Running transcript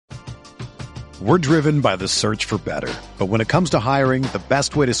We're driven by the search for better. But when it comes to hiring, the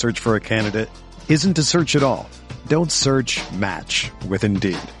best way to search for a candidate isn't to search at all. Don't search, match with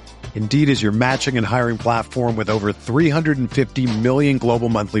Indeed. Indeed is your matching and hiring platform with over 350 million global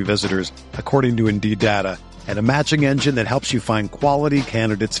monthly visitors, according to Indeed data, and a matching engine that helps you find quality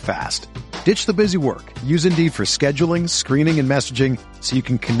candidates fast. Ditch the busy work. Use Indeed for scheduling, screening, and messaging so you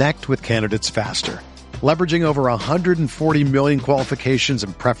can connect with candidates faster. Leveraging over 140 million qualifications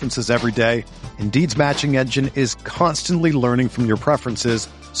and preferences every day, Indeed's matching engine is constantly learning from your preferences,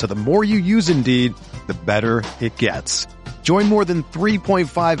 so the more you use Indeed, the better it gets. Join more than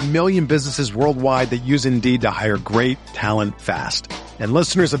 3.5 million businesses worldwide that use Indeed to hire great talent fast. And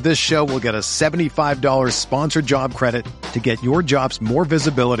listeners of this show will get a $75 sponsored job credit to get your jobs more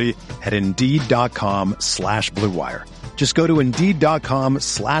visibility at Indeed.com/Blue Wire. Just go to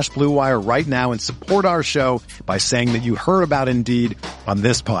Indeed.com/Blue Wire right now and support our show by saying that you heard about Indeed on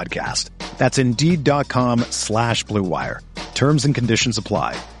this podcast. That's Indeed.com/Blue Wire. Terms and conditions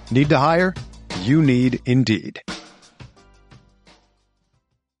apply. Need to hire? You need Indeed.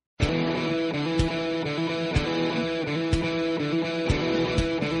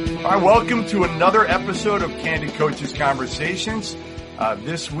 All right, welcome to another episode of Candid Coaches Conversations.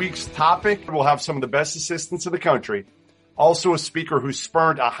 This week's topic, we'll have some of the best assistants in the country. Also a speaker who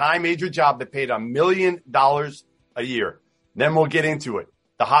spurned a high major job that paid $1 million a year. Then we'll get into it.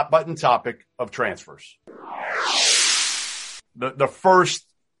 The hot button topic of transfers. The first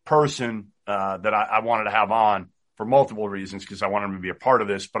person that I wanted to have on for multiple reasons, because I wanted him to be a part of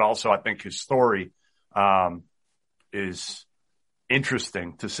this, but also I think his story is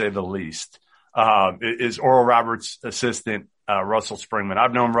interesting, to say the least, is Oral Roberts' assistant, Russell Springmann.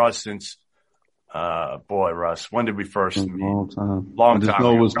 I've known Russ since, Russ, when did we first meet? Long time. Long I just time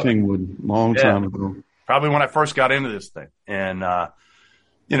know ago. it was Kingwood. Long time ago. Probably when I first got into this thing. And,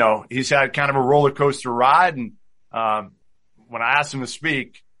 he's had kind of a roller coaster ride. And when I asked him to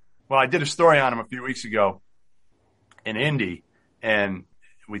speak, I did a story on him a few weeks ago in Indy, and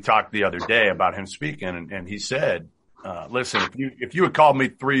we talked the other day about him speaking, and he said, listen, if you had called me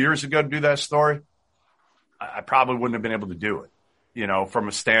 3 years ago to do that story, I probably wouldn't have been able to do it, from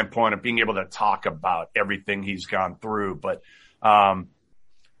a standpoint of being able to talk about everything he's gone through. But,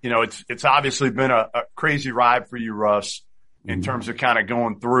 it's obviously been a crazy ride for you, Russ, in terms of kind of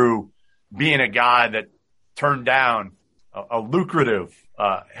going through being a guy that turned down a lucrative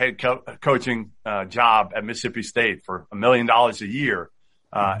head coaching job at Mississippi State for $1 million a year.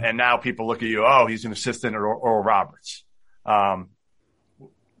 And now people look at you, he's an assistant at Oral Roberts. How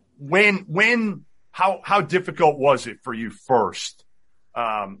difficult was it for you first?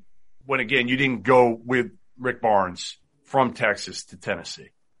 When again, you didn't go with Rick Barnes from Texas to Tennessee?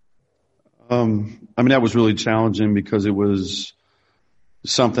 That was really challenging because it was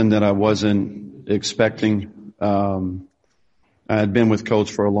something that I wasn't expecting. I had been with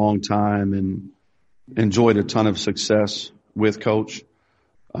Coach for a long time and enjoyed a ton of success with Coach.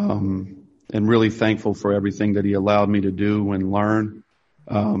 And really thankful for everything that he allowed me to do and learn.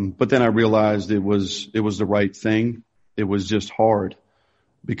 But then I realized it was the right thing. It was just hard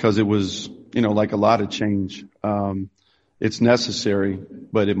because it was, like a lot of change. It's necessary,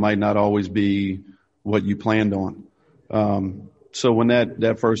 but it might not always be what you planned on. So when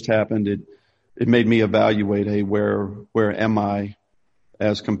that first happened, it made me evaluate, hey, where am I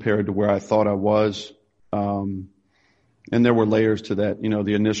as compared to where I thought I was? And there were layers to that.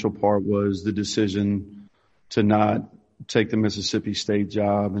 The initial part was the decision to not take the Mississippi State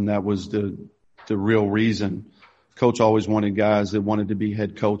job, and that was the real reason. Coach always wanted guys that wanted to be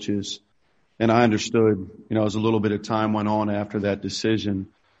head coaches. And I understood, as a little bit of time went on after that decision,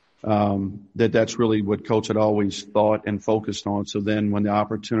 that's really what Coach had always thought and focused on. So then when the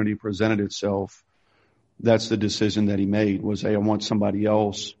opportunity presented itself, that's the decision that he made was, hey, I want somebody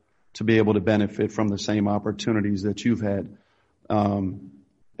else to be able to benefit from the same opportunities that you've had. And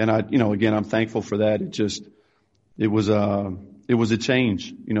again, I'm thankful for that. It was a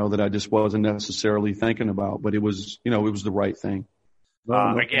change, that I just wasn't necessarily thinking about, but it was the right thing.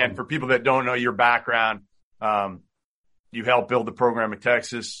 Again, for people that don't know your background, you helped build the program at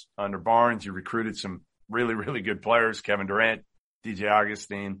Texas under Barnes. You recruited some really, really good players, Kevin Durant, DJ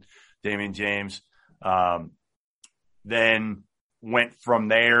Augustine, Damian James. Then went from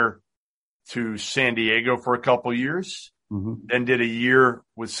there to San Diego for a couple years, then did a year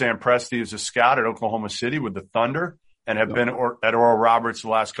with Sam Presti as a scout at Oklahoma City with the Thunder, and have been at Oral Roberts the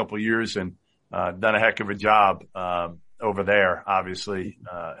last couple of years and done a heck of a job over there, obviously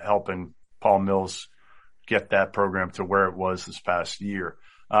helping Paul Mills get that program to where it was this past year.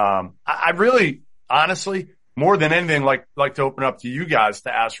 I really, honestly, more than anything, like to open up to you guys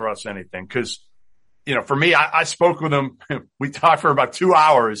to ask Russ anything, because for me, I spoke with him. We talked for about 2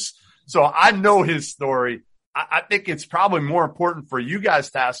 hours. So I know his story. I think it's probably more important for you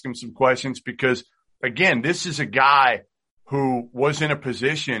guys to ask him some questions because, again, this is a guy who was in a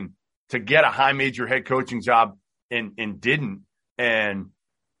position to get a high major head coaching job and didn't. And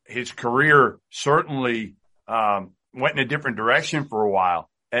his career certainly went in a different direction for a while.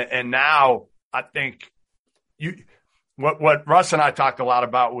 And now I think what Russ and I talked a lot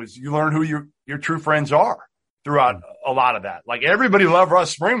about was you learn who your true friends are throughout a lot of that. Like everybody loved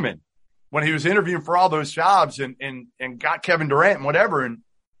Russ Springman when he was interviewing for all those jobs and got Kevin Durant and whatever. And,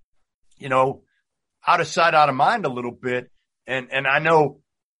 out of sight, out of mind a little bit. And I know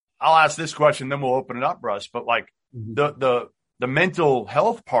I'll ask this question, then we'll open it up, Russ, but like the mental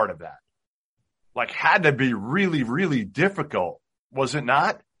health part of that, like had to be really, really difficult. Was it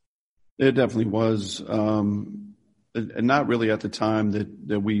not? It definitely was. And not really at the time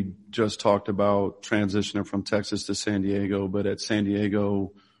that we just talked about transitioning from Texas to San Diego, but at San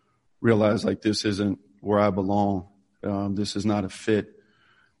Diego realized like this isn't where I belong. This is not a fit.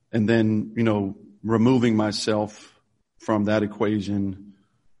 And then, removing myself from that equation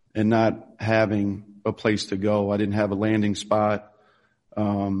and not having a place to go. I didn't have a landing spot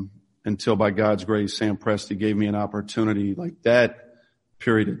until by God's grace, Sam Presti gave me an opportunity. Like that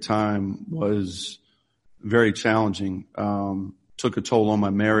period of time was very challenging. Took a toll on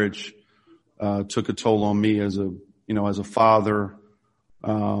my marriage, took a toll on me as a father.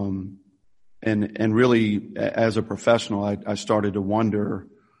 And really as a professional, I started to wonder,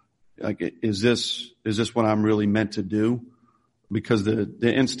 like, is this what I'm really meant to do? Because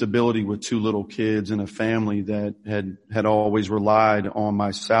the instability with 2 little kids and a family that had always relied on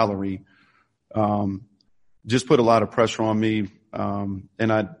my salary, just put a lot of pressure on me. And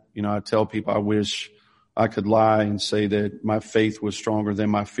I tell people I wish I could lie and say that my faith was stronger than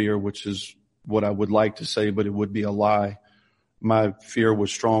my fear, which is what I would like to say, but it would be a lie. My fear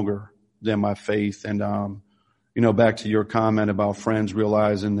was stronger than my faith. And, back to your comment about friends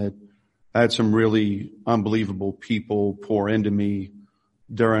realizing that I had some really unbelievable people pour into me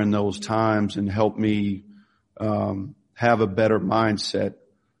during those times and help me, have a better mindset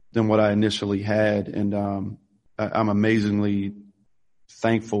than what I initially had. And, I'm amazingly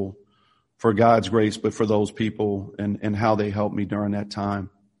thankful for God's grace, but for those people and how they helped me during that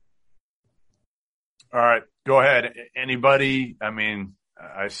time. All right, go ahead. Anybody? I mean,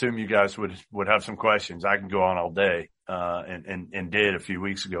 I assume you guys would have some questions. I can go on all day, and did a few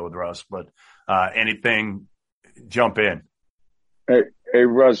weeks ago with Russ, but, anything, jump in. Hey,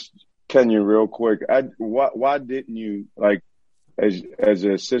 Russ, can you real quick? Why didn't you, like, as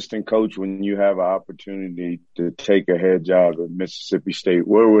an assistant coach, when you have an opportunity to take a head job at Mississippi State,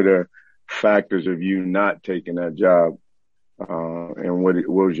 what were the factors of you not taking that job? And what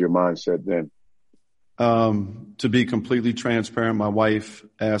was your mindset then? To be completely transparent, my wife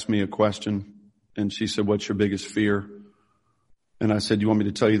asked me a question and she said, "What's your biggest fear?" And I said, "Do you want me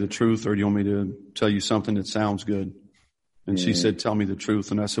to tell you the truth or do you want me to tell you something that sounds good?" And she said, "Tell me the truth."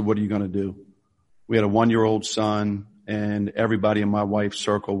 And I said, "What are you going to do?" We had a 1-year-old son and everybody in my wife's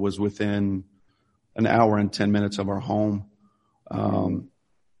circle was within an hour and 10 minutes of our home.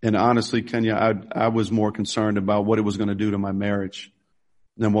 And honestly, Kenya, I was more concerned about what it was going to do to my marriage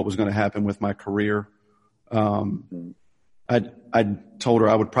than what was going to happen with my career. I told her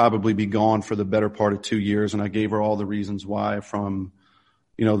I would probably be gone for the better part of 2 years, and I gave her all the reasons why, from,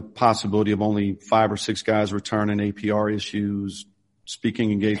 the possibility of only 5 or 6 guys returning, APR issues,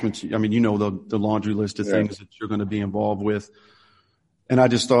 speaking engagements. I mean, the laundry list of things that you're going to be involved with. And I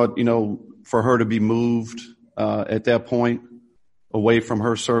just thought, for her to be moved at that point away from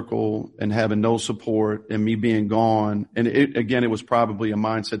her circle and having no support and me being gone. And it was probably a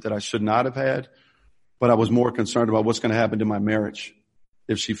mindset that I should not have had, but I was more concerned about what's going to happen to my marriage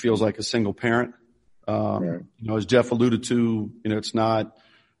if she feels like a single parent. As Jeff alluded to, it's not,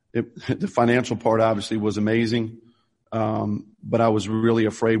 the financial part obviously was amazing. But I was really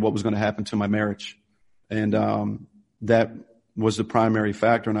afraid what was going to happen to my marriage. And, that was the primary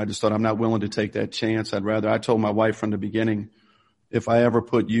factor. And I just thought, I'm not willing to take that chance. I told my wife from the beginning, if I ever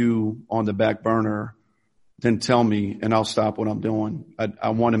put you on the back burner, then tell me and I'll stop what I'm doing. I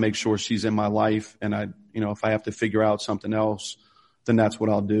want to make sure she's in my life. And if I have to figure out something else, then that's what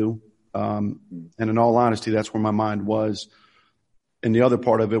I'll do. And in all honesty, that's where my mind was. And the other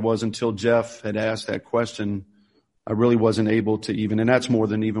part of it was until Jeff had asked that question, I really wasn't able to and that's more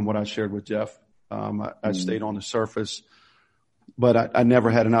than even what I shared with Jeff. I stayed on the surface, but I never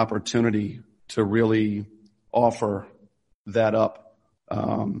had an opportunity to really offer that up.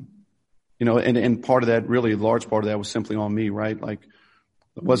 And part of that, really a large part of that was simply on me, right? Like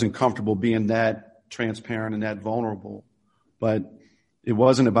I wasn't comfortable being that transparent and that vulnerable. But it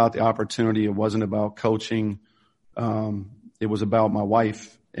wasn't about the opportunity. It wasn't about coaching. It was about my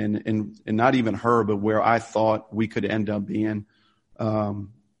wife and not even her, but where I thought we could end up being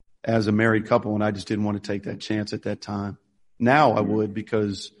as a married couple. And I just didn't want to take that chance at that time. Now I would,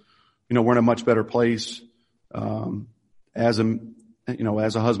 because, we're in a much better place as a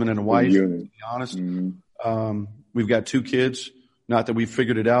husband and a wife, to be honest. Mm-hmm. We've got 2 kids. Not that we've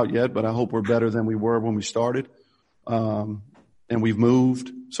figured it out yet, but I hope we're better than we were when we started. And we've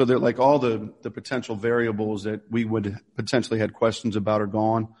moved. So that like all the potential variables that we would potentially had questions about are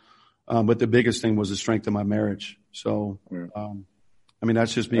gone. But the biggest thing was the strength of my marriage. So,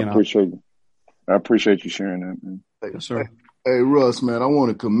 that's just being honest. I appreciate you sharing that, man. Yes, sir. Hey, Russ, man, I want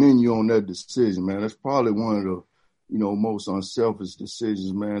to commend you on that decision, man. That's probably one of the, most unselfish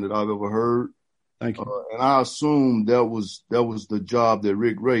decisions, man, that I've ever heard. Thank you. And I assume that was the job that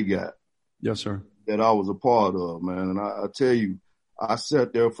Rick Ray got. Yes, sir. That I was a part of, man. And I tell you, I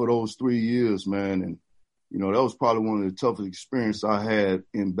sat there for those 3 years, man. And, that was probably one of the toughest experiences I had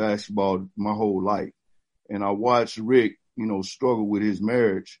in basketball my whole life. And I watched Rick, struggle with his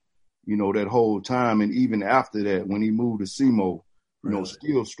marriage, that whole time. And even after that, when he moved to SEMO, really?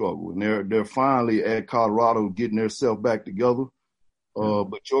 Still struggle. And they're finally at Colorado getting themselves back together.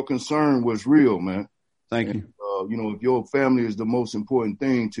 But your concern was real, man. Thank you. If your family is the most important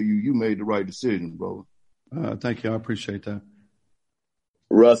thing to you, you made the right decision, brother. Thank you. I appreciate that.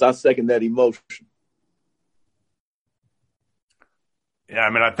 Russ, I second that emotion. Yeah,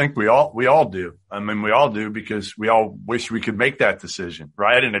 I think we all do. We all do, because we all wish we could make that decision,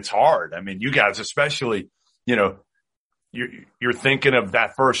 right? And it's hard. You guys especially, you're thinking of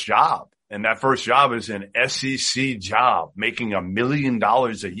that first job, and that first job is an SEC job, making $1 million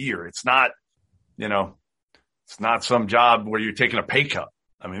a year. It's not, it's not some job where you're taking a pay cut.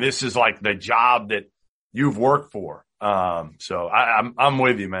 This is like the job that you've worked for. So I'm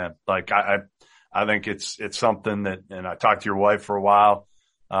with you, man. Like I think it's something that, and I talked to your wife for a while.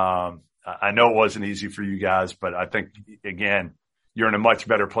 I know it wasn't easy for you guys, but I think, again, you're in a much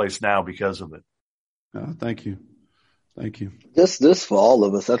better place now because of it. Thank you. Thank you. This for all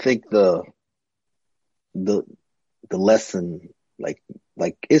of us. I think the lesson, like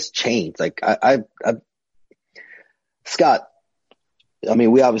it's changed. Like Scott,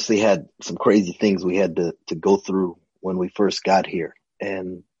 we obviously had some crazy things we had to go through when we first got here.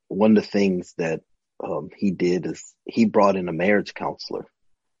 And one of the things that he did is he brought in a marriage counselor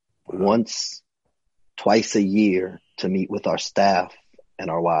twice a year to meet with our staff and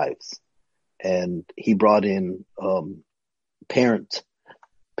our wives. And he brought in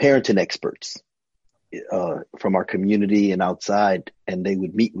parenting experts from our community and outside, and they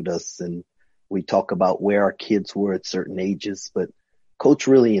would meet with us, and we talk about where our kids were at certain ages. But Coach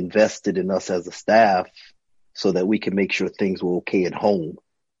really invested in us as a staff so that we could make sure things were okay at home.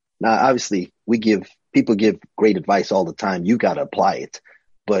 Now, obviously, people give great advice all the time. You got to apply it.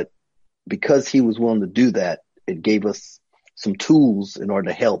 But because he was willing to do that, it gave us some tools in order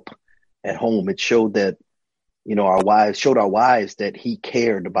to help at home. It showed that, our wives that he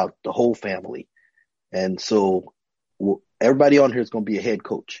cared about the whole family. And so everybody on here is going to be a head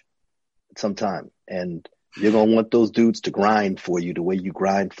coach at some time. And you're going to want those dudes to grind for you the way you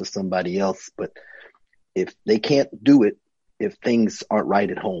grind for somebody else. But if they can't do it, if things aren't right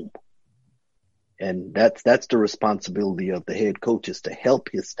at home. And that's the responsibility of the head coach, is to help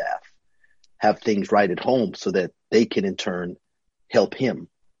his staff have things right at home so that they can in turn help him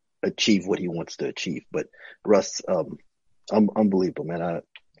achieve what he wants to achieve. But Russ, unbelievable, man.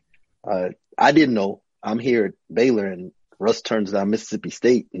 I didn't know. I'm here at Baylor and Russ turns down Mississippi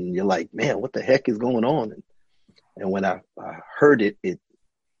State, and you're like, man, what the heck is going on? And when I heard it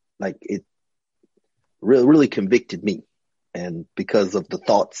really convicted me. And because of the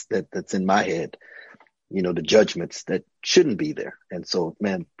thoughts that's in my head, the judgments that shouldn't be there. And so,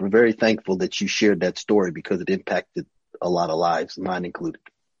 man, we're very thankful that you shared that story because it impacted a lot of lives, mine included.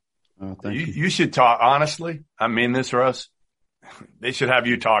 You should talk, honestly. I mean this, Russ. They should have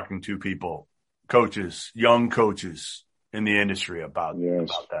you talking to people, coaches, young coaches in the industry about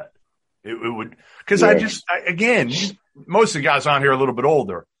that. It would, because most of the guys on here are a little bit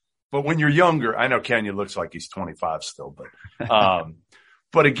older. But when you're younger, I know Kenya looks like he's 25 still,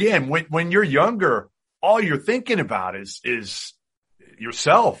 but again, when you're younger, all you're thinking about is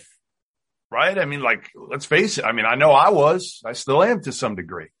yourself, right? Let's face it. I know I still am to some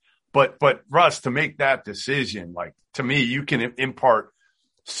degree, but Russ, to make that decision, to me, you can impart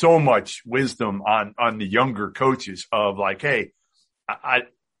so much wisdom on the younger coaches of hey, I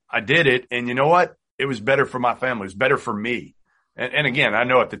did it. And you know what? It was better for my family. It was better for me. And again, I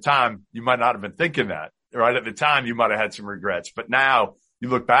know at the time you might not have been thinking that, right? At the time you might have had some regrets, but now you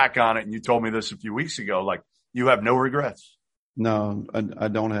look back on it, and you told me this a few weeks ago, like you have no regrets. No, I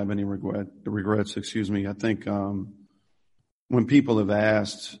don't have any regrets. Excuse me. I think, when people have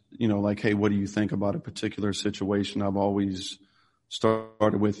asked, like, hey, what do you think about a particular situation? I've always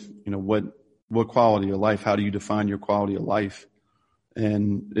started with, what quality of life? How do you define your quality of life?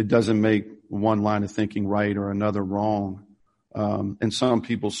 And it doesn't make one line of thinking right or another wrong. And some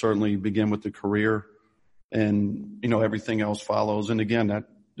people certainly begin with the career and, everything else follows. And again,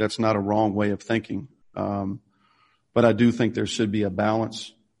 that's not a wrong way of thinking. But I do think there should be a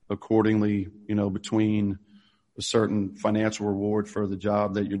balance accordingly, between a certain financial reward for the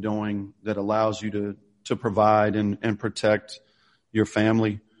job that you're doing that allows you to provide and protect your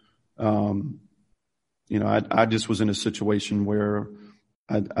family. I just was in a situation where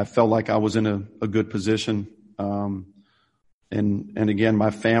I felt like I was in a good position. And again,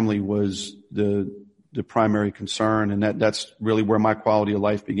 my family was the primary concern, and that's really where my quality of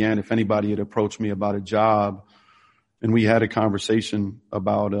life began. If anybody had approached me about a job and we had a conversation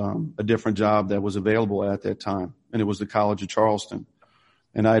about a different job that was available at that time, and it was the College of Charleston.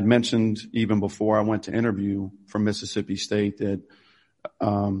 And I had mentioned even before I went to interview for Mississippi State that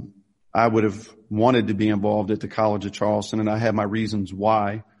I would have wanted to be involved at the College of Charleston, and I had my reasons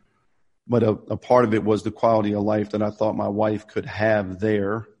why. But a part of it was the quality of life that I thought my wife could have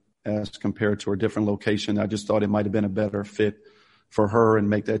there as compared to a different location. I just thought it might have been a better fit for her and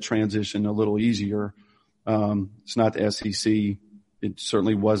make that transition a little easier. It's not the SEC. It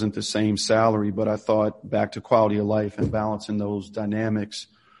certainly wasn't the same salary, but I thought back to quality of life and balancing those dynamics,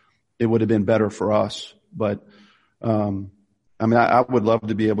 it would have been better for us. But, I would love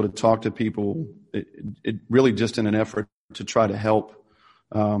to be able to talk to people. It really just in an effort to try to help.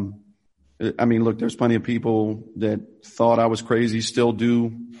 Look, there's plenty of people that thought I was crazy, still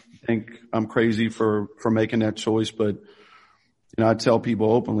do think I'm crazy for making that choice. But, I tell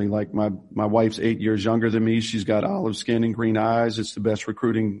people openly, like my wife's 8 years younger than me. She's got olive skin and green eyes. It's the best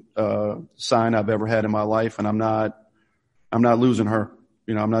recruiting, sign I've ever had in my life. And I'm not losing her.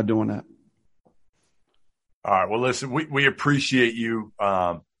 I'm not doing that. All right. Well, listen, we appreciate you,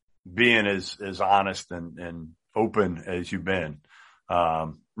 being as honest and open as you've been.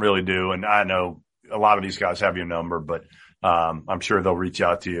 Really do. And I know a lot of these guys have your number, but, I'm sure they'll reach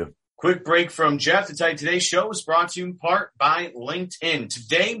out to you. Quick break from Jeff to tell you today's show is brought to you in part by LinkedIn.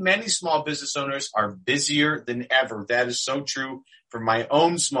 Today, many small business owners are busier than ever. That is so true for my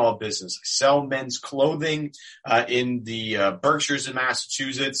own small business. I sell men's clothing in the Berkshires in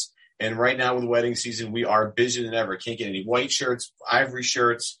Massachusetts. And right now with the wedding season, we are busier than ever. Can't get any white shirts, ivory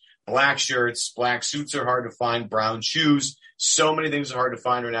shirts, black suits are hard to find, brown shoes. So many things are hard to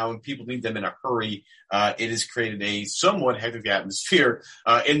find right now, and people need them in a hurry. It has created a somewhat hectic atmosphere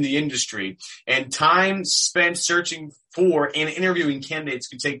in the industry. And time spent searching for and interviewing candidates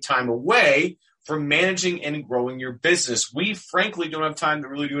can take time away from managing and growing your business. We frankly don't have time to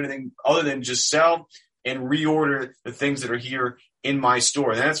really do anything other than just sell and reorder the things that are here in my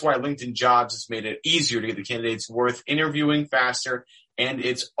store. And that's why LinkedIn Jobs has made it easier to get the candidates worth interviewing faster, and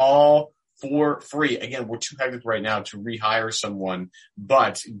it's all for free. Again, we're too hectic right now to rehire someone,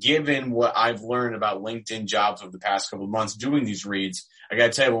 but given what I've learned about LinkedIn Jobs over the past couple of months doing these reads, I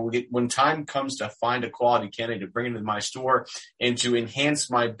got to tell you, when time comes to find a quality candidate to bring into my store and to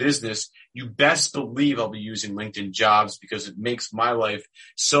enhance my business, you best believe I'll be using LinkedIn Jobs because it makes my life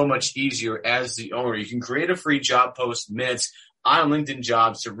so much easier as the owner. You can create a free job post minutes on LinkedIn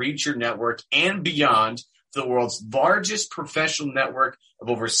Jobs to reach your network and beyond the world's largest professional network of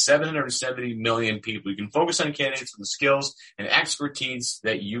over 770 million people. You can focus on candidates with the skills and expertise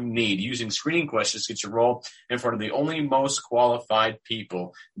that you need. Using screening questions to get your role in front of the only most qualified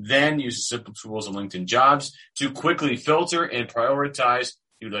people. Then use the simple tools on LinkedIn Jobs to quickly filter and prioritize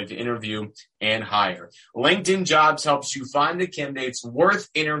who you'd like to interview and hire. LinkedIn Jobs helps you find the candidates worth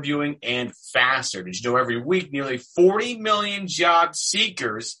interviewing and faster. Did you know every week nearly 40 million job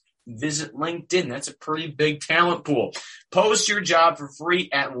seekers visit LinkedIn? That's a pretty big talent pool. Post your job for free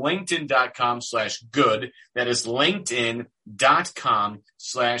at linkedin.com/good. That is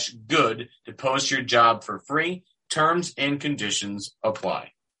linkedin.com/good to post your job for free. Terms and conditions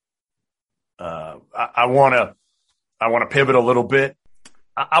apply. I want to pivot a little bit.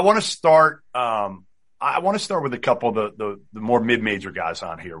 I want to start with a couple of the more mid-major guys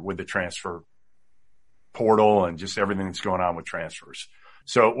on here with the transfer portal and just everything that's going on with transfers.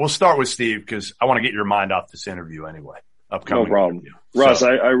 So we'll start with Steve because I want to get your mind off this interview anyway. Upcoming. No problem. Interview. Russ, so,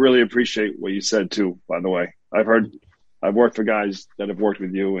 I really appreciate what you said too, by the way. I've worked for guys that have worked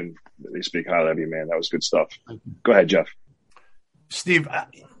with you and they speak highly of you, man. That was good stuff. Go ahead, Jeff. Steve,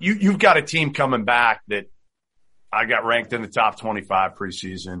 you've got a team coming back that I got ranked in the top 25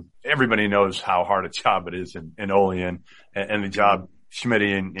 preseason. Everybody knows how hard a job it is in Olean and the job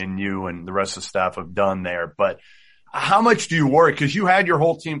Schmitty and you and the rest of the staff have done there. But how much do you worry? Because you had your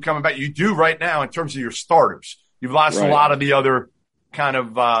whole team coming back. You do right now in terms of your starters. You've lost a lot of the other kind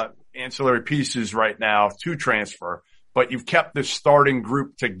of ancillary pieces right now to transfer, but you've kept the starting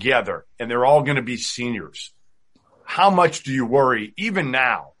group together, and they're all going to be seniors. How much do you worry, even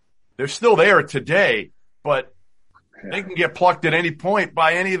now? They're still there today, but they can get plucked at any point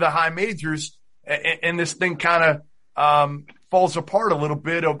by any of the high majors, and this thing kind of falls apart a little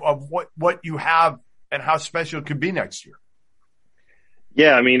bit of what you have and how special it could be next year.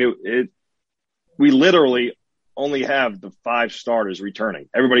 Yeah, I mean, we literally only have the 5 starters returning.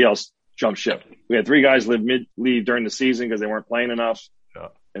 Everybody else jumped ship. We had 3 guys leave during the season because they weren't playing enough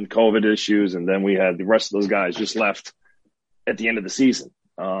and COVID issues, and then we had the rest of those guys just left at the end of the season.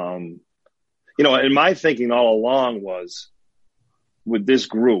 And my thinking all along was with this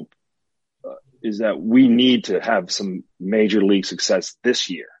group is that we need to have some major league success this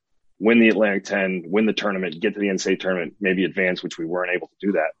year. Win the Atlantic 10, win the tournament, get to the NCAA tournament, maybe advance, which we weren't able to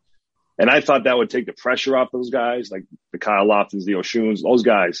do that. And I thought that would take the pressure off those guys, like the Kyle Loftons, the Oshuns, those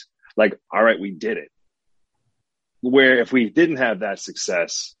guys. Like, all right, we did it. Where if we didn't have that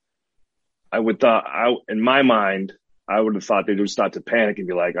success, in my mind, I would have thought they would start to panic and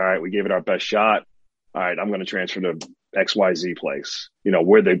be like, all right, we gave it our best shot. All right, I'm going to transfer to XYZ place,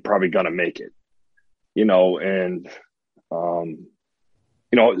 where they're probably going to make it,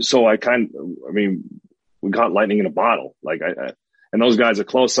 so we got lightning in a bottle. And those guys are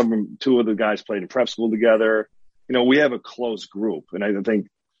close. 2 of the guys played in prep school together. We have a close group. And I think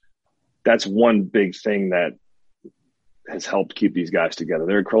that's one big thing that has helped keep these guys together.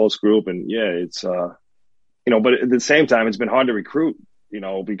 They're a close group. And yeah, it's, but at the same time, it's been hard to recruit,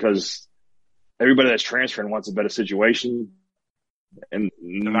 because everybody that's transferring wants a better situation. And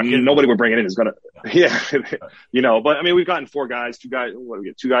nobody we're bringing in is going to, but I mean, we've gotten 4 guys, 2 guys, we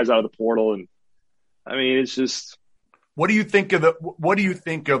get 2 guys out of the portal. And I mean, it's just. What do you think of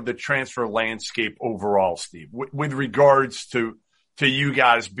the transfer landscape overall, Steve, with regards to you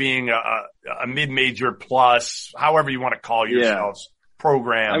guys being a mid-major plus, however you want to call yourselves,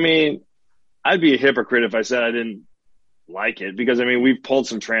 program? I mean, I'd be a hypocrite if I said I didn't like it, because I mean, we've pulled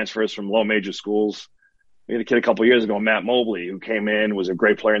some transfers from low major schools. We had a kid a couple of years ago, Matt Mobley, who came in, was a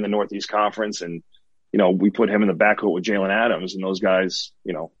great player in the Northeast Conference. And, we put him in the backcourt with Jalen Adams, and those guys,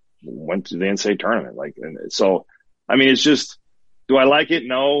 went to the NCAA tournament. And so, I mean, it's just, do I like it?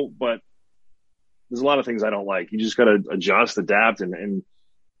 No, but there's a lot of things I don't like. You just got to adjust, adapt, and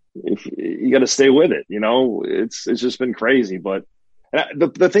if you got to stay with it. It's just been crazy. But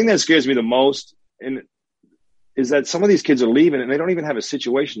the thing that scares me the most is that some of these kids are leaving and they don't even have a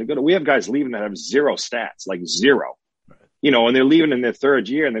situation to go to. We have guys leaving that have 0 stats, like 0, and they're leaving in their 3rd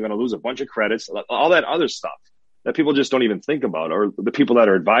year and they're going to lose a bunch of credits, all that other stuff that people just don't even think about, or the people that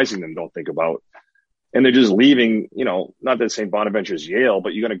are advising them don't think about. And they're just leaving, not that St. Bonaventure's Yale,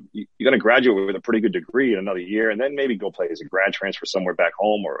 but you're going to graduate with a pretty good degree in another year, and then maybe go play as a grad transfer somewhere back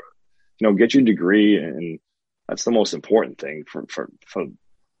home, or, get your degree. And that's the most important thing for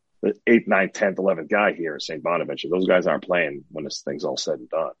the 8th, 9th, 10th, 11th guy here at St. Bonaventure. Those guys aren't playing when this thing's all said and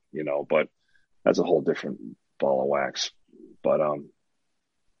done, but that's a whole different ball of wax. But,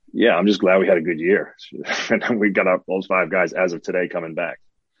 yeah, I'm just glad we had a good year. And then we got those 5 guys as of today coming back.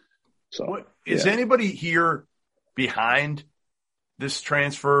 So is anybody here behind this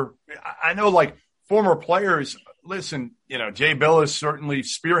transfer? I know, like, former players, listen, Jay Bilas certainly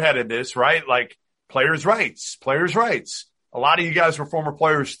spearheaded this, right? Like, players' rights. A lot of you guys were former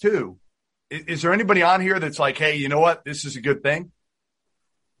players too. Is there anybody on here that's like, hey, you know what? This is a good thing?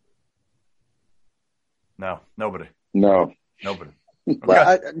 No, nobody. No, nobody. Okay.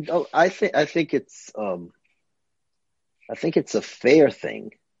 Well, I think it's a fair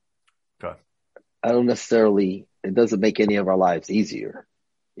thing. Okay. I don't necessarily. It doesn't make any of our lives easier.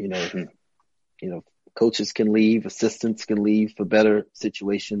 Coaches can leave, assistants can leave for better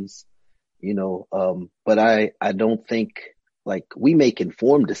situations. But I don't think, like, we make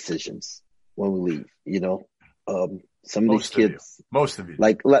informed decisions when we leave. Some of these kids, most of you,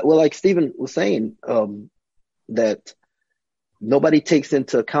 like Stephen was saying, that nobody takes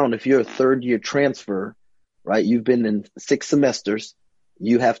into account if you're a 3rd-year transfer, right? You've been in 6 semesters.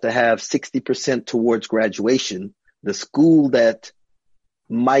 You have to have 60% towards graduation. The school that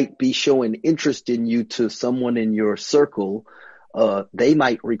might be showing interest in you to someone in your circle, they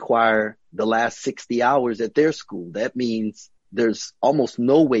might require the last 60 hours at their school. That means there's almost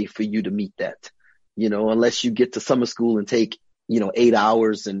no way for you to meet that, unless you get to summer school and take 8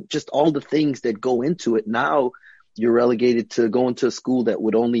 hours and just all the things that go into it. Now you're relegated to going to a school that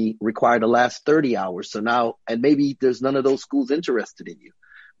would only require the last 30 hours. So now, and maybe there's none of those schools interested in you.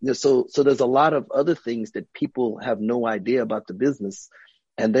 So there's a lot of other things that people have no idea about the business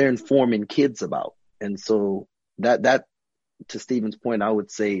and they're informing kids about. And so that to Stephen's point, I would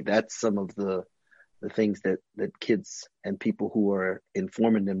say that's some of the things that kids and people who are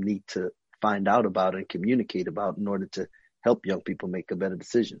informing them need to find out about and communicate about in order to help young people make a better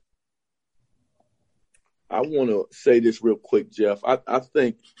decision. I want to say this real quick, Jeff. I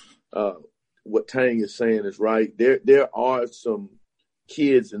think what Tang is saying is right. There are some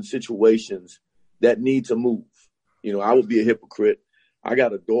kids in situations that need to move. I would be a hypocrite. I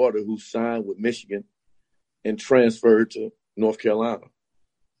got a daughter who signed with Michigan and transferred to North Carolina.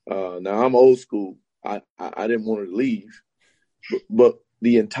 Now I'm old school. I didn't want her to leave, but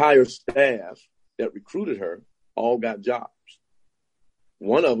the entire staff that recruited her all got jobs.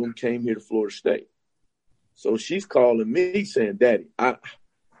 One of them came here to Florida State. So she's calling me saying, Daddy,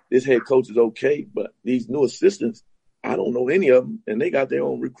 this head coach is okay, but these new assistants, I don't know any of them, and they got their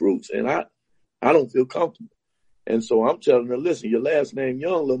own recruits, and I don't feel comfortable. And so I'm telling her, listen, your last name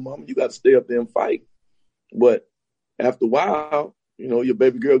Young, little mama, you got to stay up there and fight. But after a while, your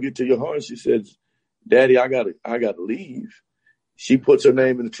baby girl get to your heart and she says, Daddy, I gotta leave. She puts her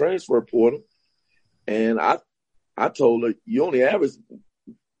name in the transfer portal, and I told her, you only average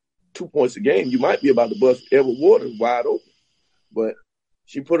 2 points a game. You might be about to bust Edward Waters wide open. But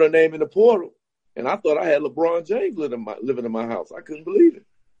she put her name in the portal, and I thought I had LeBron James living in my house. I couldn't believe it.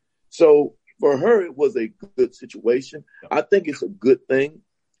 So for her, it was a good situation. I think it's a good thing.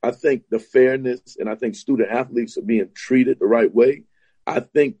 I think the fairness, and I think student athletes are being treated the right way. I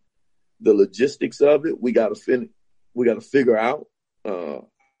think the logistics of it, we got to figure out.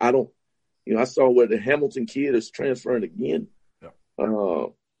 I saw where the Hamilton kid is transferring again. Yeah.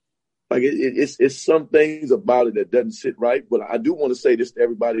 It's some things about it that doesn't sit right. But I do want to say this to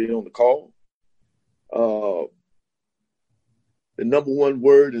everybody on the call. The number one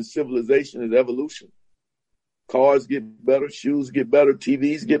word in civilization is evolution. Cars get better, shoes get better,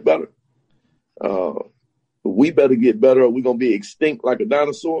 TVs get better. We better get better or we're going to be extinct like a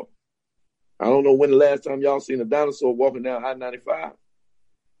dinosaur. I don't know when the last time y'all seen a dinosaur walking down I-95.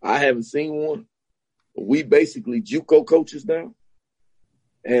 I haven't seen one. We basically JUCO coaches now.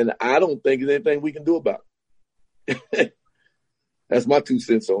 And I don't think there's anything we can do about it. That's my 2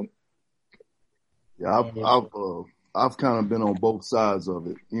 cents on it. Yeah, I've kind of been on both sides of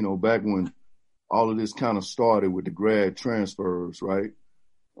it. Back when all of this kind of started with the grad transfers, right?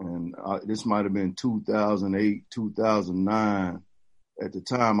 And this might have been 2008, 2009. At the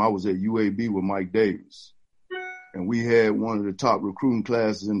time, I was at UAB with Mike Davis. And we had one of the top recruiting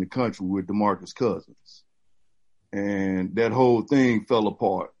classes in the country with DeMarcus Cousins. And that whole thing fell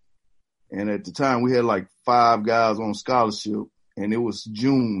apart. And at the time, we had like 5 guys on scholarship, and it was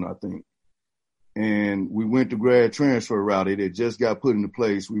June, I think. And we went the grad transfer route. It had just got put into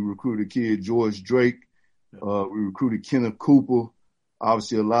place. We recruited kid George Drake. We recruited Kenneth Cooper.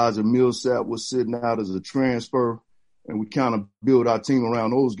 Obviously, Elijah Millsap was sitting out as a transfer. And we kind of built our team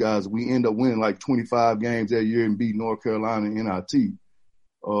around those guys. We ended up winning like 25 games that year and beat North Carolina in NIT.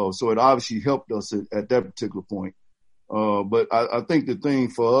 So it obviously helped us at that particular point. But I think the thing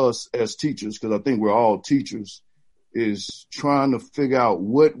for us as teachers, because I think we're all teachers, is trying to figure out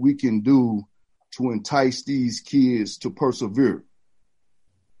what we can do to entice these kids to persevere.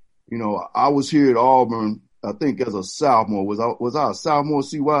 I was here at Auburn, I think as a sophomore. Was I a sophomore,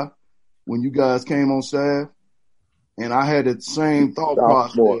 CY, when you guys came on staff? And I had that same thought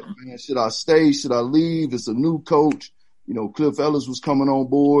process, man, should I stay? Should I leave? It's a new coach. Cliff Ellis was coming on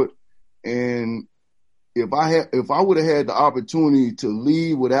board. And if I would have had the opportunity to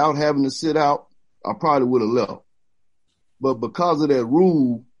leave without having to sit out, I probably would have left. But because of that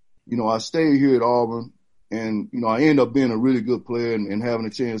rule, I stayed here at Auburn and, I ended up being a really good player and having a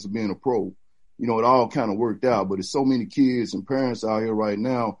chance of being a pro. It all kind of worked out. But there's so many kids and parents out here right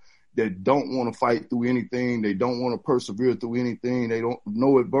now that don't want to fight through anything. They don't want to persevere through anything. They don't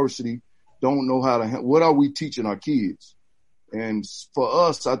know adversity, don't know how to – what are we teaching our kids? And for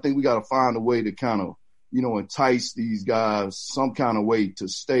us, I think we got to find a way to kind of, entice these guys some kind of way to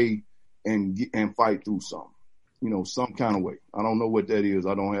stay and fight through something, some kind of way. I don't know what that is.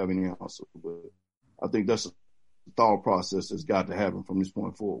 I don't have any answer. But I think that's a thought process that's got to happen from this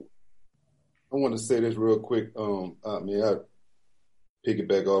point forward. I want to say this real quick. I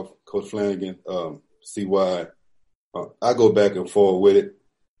piggyback off Coach Flanagan, CY. I go back and forth with it.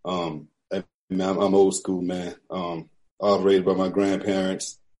 I'm old school, man. I was raised by my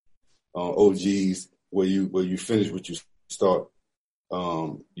grandparents, OGs, where you finish what you start.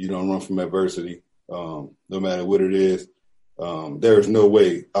 You don't run from adversity, no matter what it is. There is no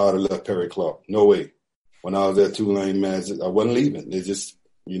way I would have left Perry Clark. No way. When I was at Tulane, man, I wasn't leaving. It's just,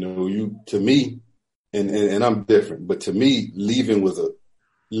 to me, and I'm different, but to me, leaving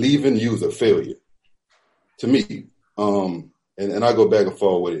you was a failure. To me. And I go back and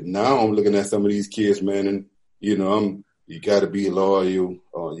forth with it. Now I'm looking at some of these kids, man, and, you got to be loyal. You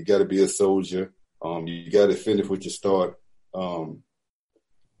got to be a soldier. You got to finish what you start. To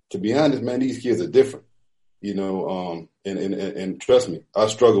be honest, man, these kids are different, and trust me, I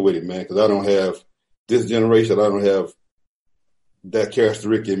struggle with it, man, because I don't have this generation. I don't have that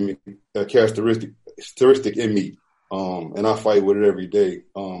characteristic in me. And I fight with it every day.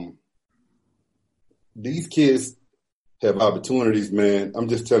 These kids have opportunities, man. I'm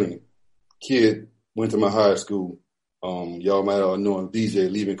just telling you, kid went to my high school. Y'all might all know him,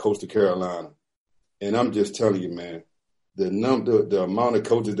 DJ, leaving Coastal Carolina. And I'm just telling you, man, the amount of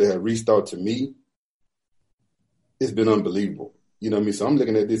coaches that have reached out to me, it's been unbelievable. You know what I mean? So I'm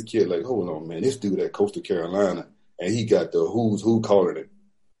looking at this kid like, hold on, man, this dude at Coastal Carolina, and he got the who's who calling him.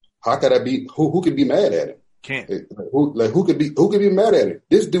 How could I be? Who could be mad at him? Can't. Who could be mad at him?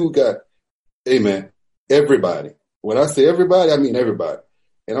 This dude got, hey man, everybody. When I say everybody, I mean everybody.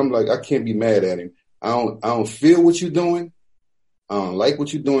 And I'm like, I can't be mad at him. I don't feel what you're doing. I don't like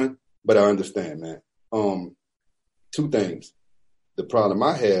what you're doing, but I understand, man. Two things. The problem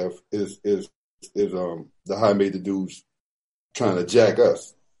I have is the high major dudes trying to jack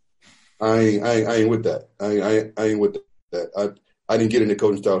us. I ain't with that. I ain't with that. I didn't get into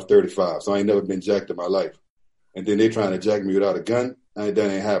coaching until I was 35, so I ain't never been jacked in my life. And then they trying to jack me without a gun. That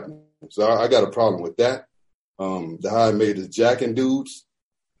ain't happening. So I got a problem with that. The high majors jacking dudes.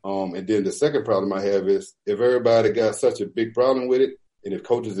 And then the second problem I have is if everybody got such a big problem with it, and if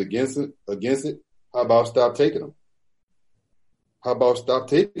coaches against it, how about stop taking them? How about stop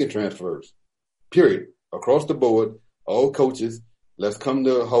taking transfers? Period. Across the board, all coaches, let's come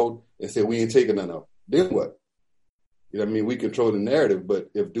to a halt and say we ain't taking none of them. Then what? You know what I mean? We control the narrative, but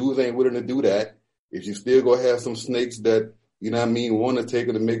if dudes ain't willing to do that, if you still gonna have some snakes that, you know what I mean, want to take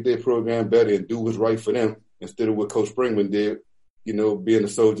it to make their program better and do what's right for them instead of what Coach Springman did, being the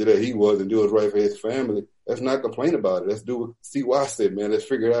soldier that he was and do what's right for his family, let's not complain about it. Let's do what CY said, man. Let's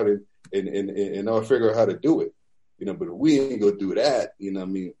figure it out and I'll figure out how to do it. But if we ain't gonna do that,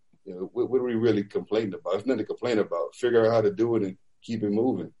 what are we really complaining about? It's nothing to complain about. Figure out how to do it and keep it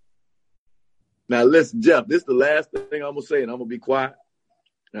moving. Now, listen, Jeff, this is the last thing I'm going to say, and I'm going to be quiet.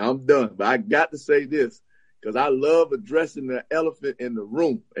 Now, I'm done. But I got to say this because I love addressing the elephant in the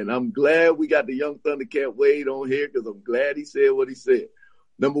room. And I'm glad we got the young Thundercat Wade on here because I'm glad he said what he said.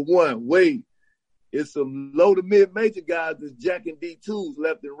 Number one, Wade, it's some low to mid-major guys that's jacking D2s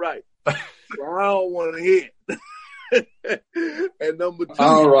left and right. So I don't want to hear it. And number two. I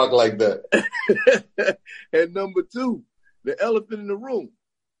don't rock like that. And number two, the elephant in the room.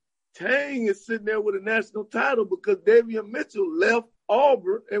 Tang is sitting there with a national title because Davion Mitchell left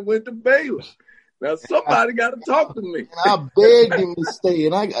Auburn and went to Baylor. Now somebody got to talk to me. I begged him to stay,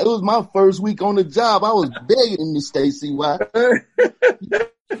 and it was my first week on the job. I was begging him to stay. CY.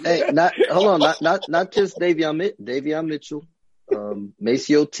 Hey, hold on, not just Davion Mitchell,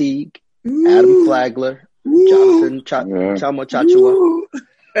 Maceo Teague, Adam Flagler, Jonathan Chama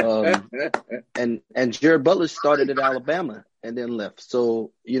Chachua, and Jared Butler started at Alabama and then left.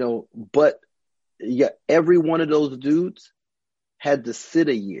 So, but yeah, every one of those dudes had to sit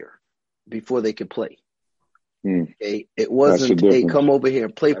a year before they could play. Okay? It wasn't, hey, come over here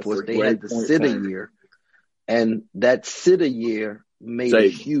and play for us. They had to sit a year. And that sit a year made a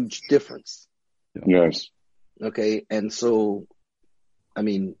huge difference. Yes. Okay. And so, I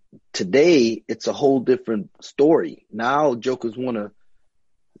mean, today it's a whole different story. Now jokers want to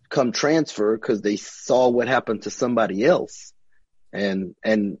come transfer because they saw what happened to somebody else. And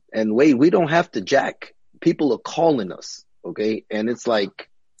wait, we don't have to jack. People are calling us. Okay. And it's like,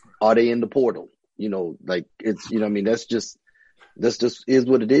 are they in the portal? It's, that's just is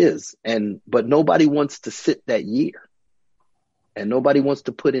what it is. But nobody wants to sit that year. And nobody wants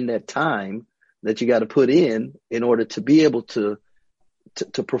to put in that time that you got to put in order to be able to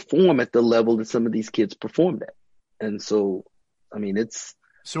perform at the level that some of these kids performed at. And so, I mean,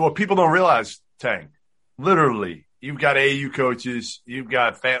 So what people don't realize, Tang, literally, you've got AU coaches, you've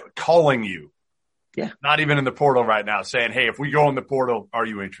got calling you. Yeah. Not even in the portal right now saying, hey, if we go in the portal, are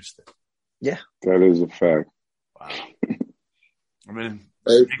you interested? Yeah. That is a fact. Wow. I mean,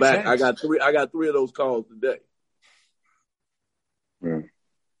 hey, fact, I got three of those calls today. Yeah.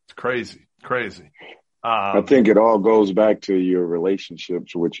 It's crazy. I think it all goes back to your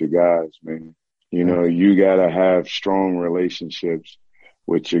relationships with your guys, man. You know, you got to have strong relationships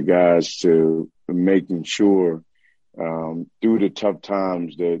with your guys to making sure through the tough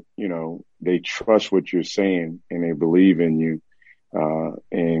times that, you know, they trust what you're saying and they believe in you,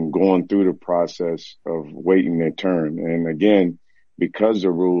 and going through the process of waiting their turn. And again, because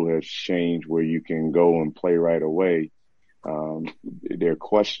the rule has changed where you can go and play right away, they're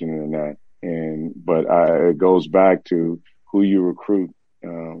questioning that. But it goes back to who you recruit.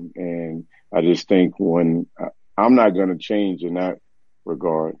 And I just think I'm not going to change in that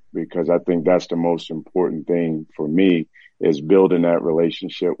regard, because I think that's the most important thing for me, is building that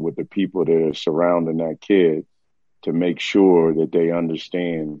relationship with the people that are surrounding that kid to make sure that they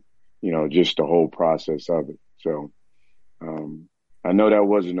understand, you know, just the whole process of it. So, I know that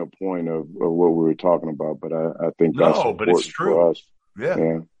wasn't a point of what we were talking about, but I think that's important, but it's true for us.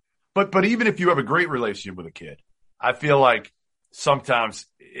 Yeah. But even if you have a great relationship with a kid, I feel like sometimes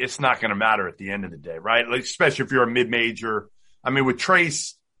it's not going to matter at the end of the day, right? Like, especially if you're a mid-major. I mean, with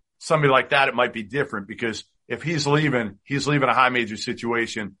Trace, somebody like that, it might be different, because if he's leaving a high major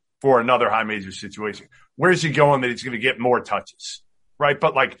situation for another high major situation. Where's he going that he's going to get more touches, right?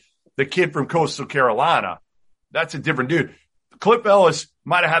 But like the kid from Coastal Carolina, that's a different dude. Cliff Ellis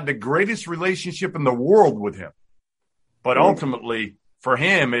might have had the greatest relationship in the world with him. But ultimately, for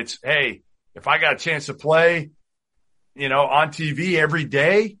him, it's, hey, if I got a chance to play, you know, on TV every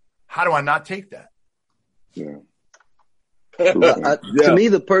day, how do I not take that? Yeah. To me,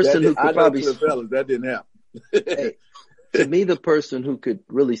 the person who could probably that didn't happen. Hey, to me, the person who could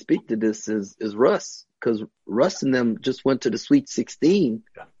really speak to this is Russ, because Russ and them just went to the Sweet 16.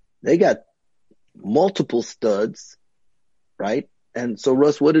 Yeah. They got multiple studs, right? And so,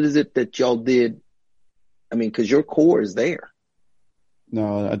 Russ, what is it that y'all did? I mean, because your core is there.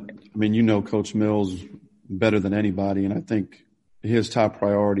 No, I mean, you know Coach Mills better than anybody, and I think his top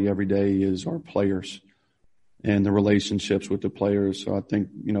priority every day is our players and the relationships with the players. So I think,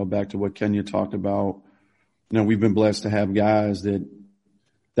 you know, back to what Kenya talked about, you know, we've been blessed to have guys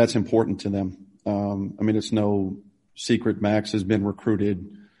that's important to them. I mean, it's no secret Max has been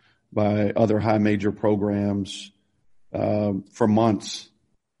recruited by other high major programs for months,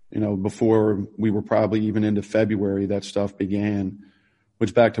 you know, before we were probably even into February, that stuff began,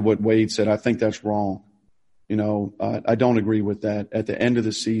 which, back to what Wade said, I think that's wrong. You know, I don't agree with that. At the end of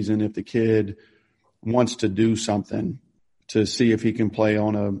the season, if the kid wants to do something to see if he can play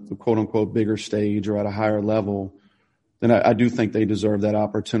on a quote unquote bigger stage or at a higher level, then I do think they deserve that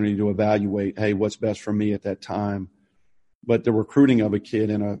opportunity to evaluate, hey, what's best for me at that time. But the recruiting of a kid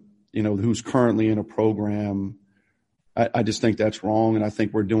who's currently in a program, I just think that's wrong. And I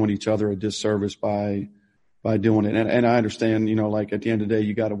think we're doing each other a disservice by doing it. And I understand, you know, like at the end of the day,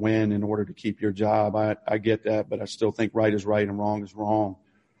 you got to win in order to keep your job. I get that, but I still think right is right and wrong is wrong.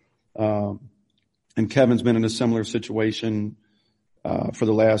 And Kevin's been in a similar situation for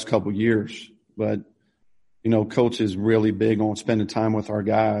the last couple of years. But, you know, Coach is really big on spending time with our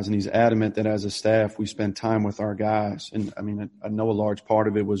guys, and he's adamant that as a staff we spend time with our guys. And, I mean, I know a large part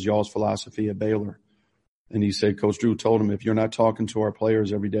of it was y'all's philosophy at Baylor. And he said, Coach Drew told him, if you're not talking to our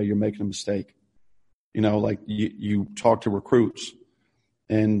players every day, you're making a mistake. You know, like you talk to recruits.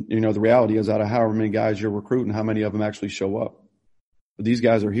 And, you know, the reality is, out of however many guys you're recruiting, how many of them actually show up? But these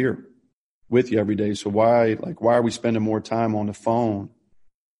guys are here with you every day. So why are we spending more time on the phone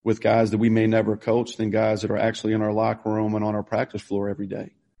with guys that we may never coach than guys that are actually in our locker room and on our practice floor every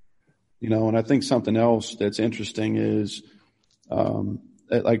day? You know, and I think something else that's interesting is,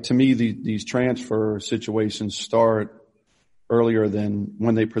 like, to me, these transfer situations start earlier than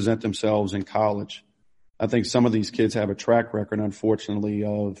when they present themselves in college. I think some of these kids have a track record, unfortunately,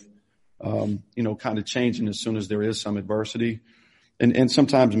 of, you know, kind of changing as soon as there is some adversity. And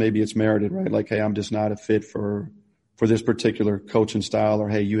sometimes maybe it's merited, right? Like, hey, I'm just not a fit for this particular coaching style, or,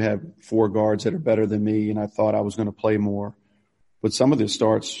 hey, you have 4 guards that are better than me and I thought I was going to play more. But some of this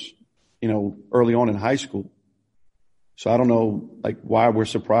starts, you know, early on in high school. So I don't know, like, why we're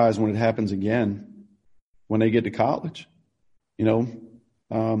surprised when it happens again when they get to college. You know,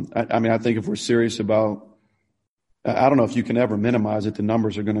 I mean, I think if we're serious about, I don't know if you can ever minimize it. The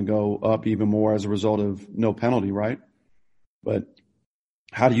numbers are going to go up even more as a result of no penalty, right? But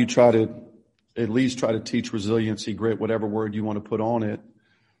how do you at least try to teach resiliency, grit, whatever word you want to put on it,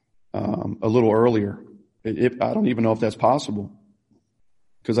 a little earlier? I don't even know if that's possible,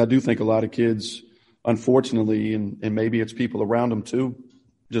 because I do think a lot of kids, unfortunately, and maybe it's people around them too,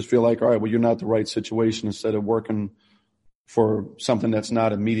 just feel like, all right, well, you're not the right situation, instead of working for something that's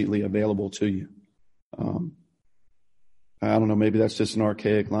not immediately available to you. I don't know, maybe that's just an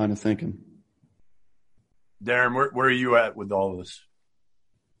archaic line of thinking. Darren, where are you at with all of this?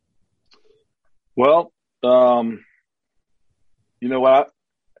 Well, you know what?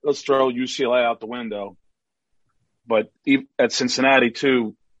 Let's throw UCLA out the window. But at Cincinnati,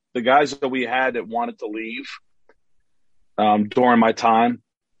 too, the guys that we had that wanted to leave during my time,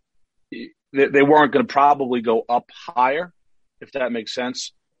 they weren't going to probably go up higher, if that makes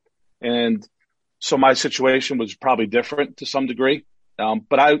sense. And so my situation was probably different to some degree.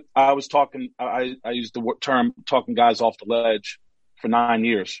 But I was talking – I used the term talking guys off the ledge for 9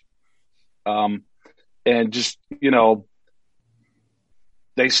 years. And just,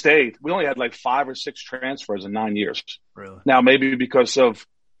 they stayed. We only had like 5 or 6 transfers in 9 years. Really? Now, maybe because of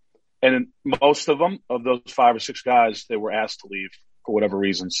 – and most of them, of those 5 or 6 guys, they were asked to leave for whatever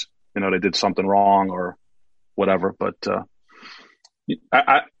reasons. They did something wrong or whatever. But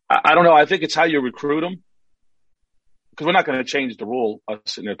I don't know. I think it's how you recruit them, because we're not going to change the rule, us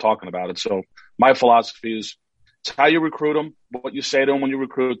sitting there talking about it. So my philosophy is it's how you recruit them, what you say to them when you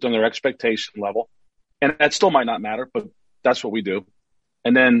recruit them, their expectation level. And that still might not matter, but that's what we do.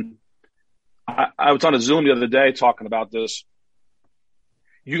 And then I was on a Zoom the other day talking about this.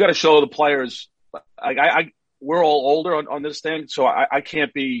 You got to show the players. We're all older on this thing, so I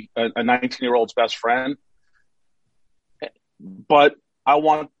can't be a 19-year-old's best friend. But I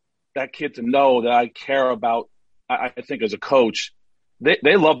want that kid to know that I care about. I think as a coach,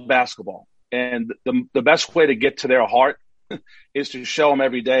 they love basketball, and the best way to get to their heart is to show them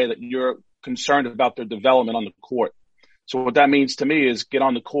every day that you're concerned about their development on the court. So what that means to me is get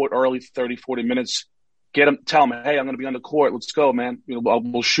on the court early, 30, 40 minutes. Tell them, hey, I'm going to be on the court. Let's go, man.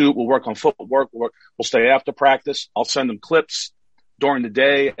 We'll shoot. We'll work on footwork. We'll stay after practice. I'll send them clips during the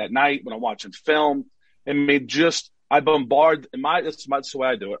day, at night when I'm watching film. I bombard. That's the way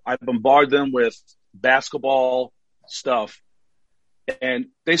I do it. I bombard them with basketball stuff, and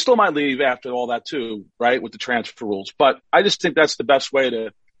they still might leave after all that too, right? With the transfer rules. But I just think that's the best way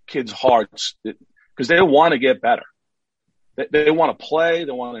to kids' hearts, because they want to get better. They want to play.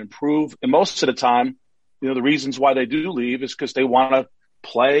 They want to improve. And most of the time, the reasons why they do leave is because they want to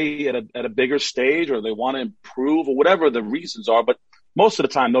play at a bigger stage, or they want to improve, or whatever the reasons are. But most of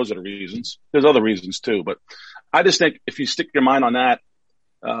the time, those are the reasons. There's other reasons too. But I just think if you stick your mind on that,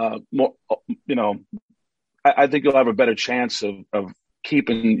 I think you'll have a better chance of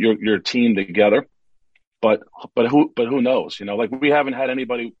keeping your team together. But who knows? Like we haven't had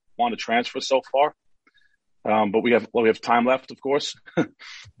anybody want to transfer so far. But we have time left, of course.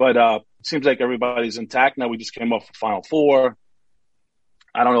 But it seems like everybody's intact now. We just came off the Final Four.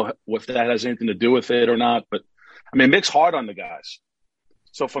 I don't know if that has anything to do with it or not. But Mick's hard on the guys.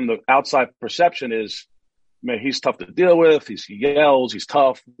 So from the outside perception is, he's tough to deal with. He yells. He's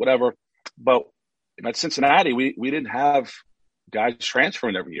tough. Whatever. But at Cincinnati, we didn't have guys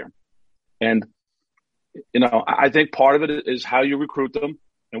transferring every year, and I think part of it is how you recruit them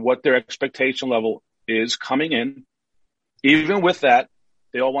and what their expectation level is coming in. Even with that,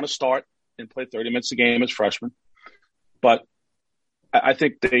 they all want to start and play 30 minutes a game as freshmen. But I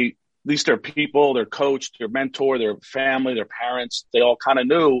think at least their people, their coach, their mentor, their family, their parents, they all kind of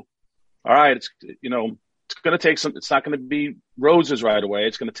knew, all right, it's going to take it's not going to be roses right away.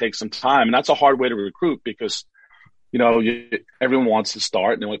 It's going to take some time. And that's a hard way to recruit because, everyone wants to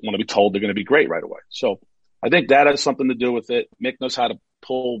start and they want to be told they're going to be great right away. So I think that has something to do with it. Mick knows how to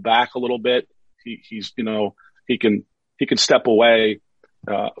pull back a little bit. He can step away,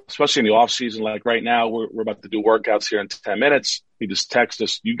 especially in the off season. Like right now, we're about to do workouts here in 10 minutes. He just texts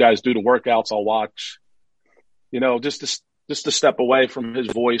us, "You guys do the workouts, I'll watch." Just to step away from his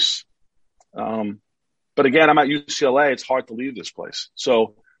voice. But again, I'm at UCLA. It's hard to leave this place.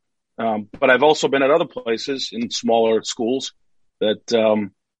 So, but I've also been at other places in smaller schools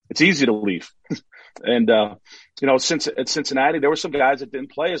that it's easy to leave. And, since at Cincinnati, there were some guys that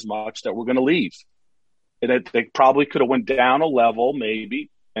didn't play as much that were going to leave. And they probably could have went down a level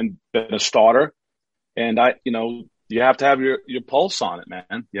maybe and been a starter. And you have to have your pulse on it,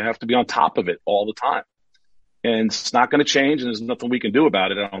 man. You have to be on top of it all the time. And it's not going to change, and there's nothing we can do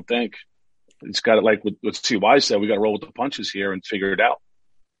about it, I don't think. It's got to, like what CY said, we got to roll with the punches here and figure it out.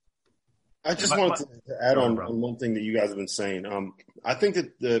 I just wanted to add on one thing that you guys have been saying. I think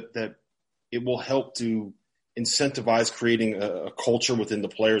that it will help to incentivize creating a culture within the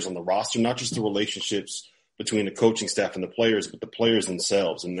players on the roster, not just the relationships between the coaching staff and the players, but the players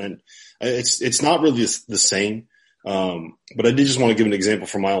themselves. And then it's not really the same. But I did just want to give an example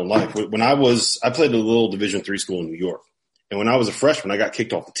from my own life. When I played at a little Division III school in New York. And when I was a freshman, I got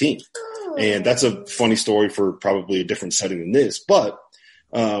kicked off the team. And that's a funny story for probably a different setting than this. But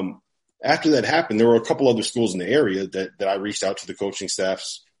after that happened, there were a couple other schools in the area that I reached out to the coaching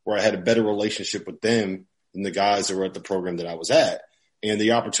staffs where I had a better relationship with them than the guys that were at the program that I was at. and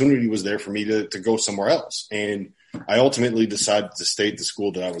the opportunity was there for me to go somewhere else. And I ultimately decided to stay at the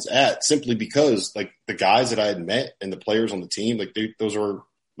school that I was at simply because like the guys that I had met and the players on the team, like those are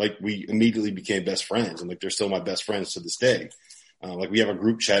like, we immediately became best friends, and like, they're still my best friends to this day. Like we have a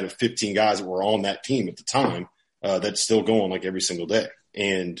group chat of 15 guys that were on that team at the time, that's still going like every single day.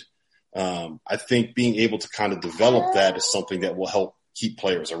 And, I think being able to kind of develop that is something that will help keep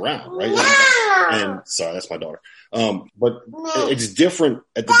players around, right? And sorry, that's my daughter. But it's different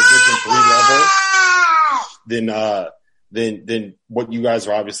at the Division III level than what you guys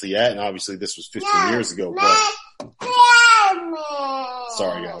are obviously at. And obviously this was 15 years ago, but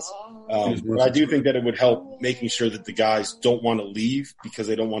sorry guys. But I do think that it would help making sure that the guys don't want to leave because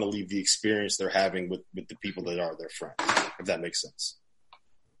they don't want to leave the experience they're having with the people that are their friends, if that makes sense.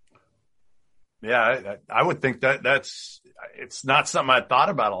 Yeah, I would think it's not something I thought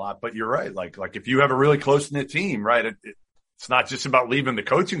about a lot, but you're right. Like if you have a really close knit team, right? It's not just about leaving the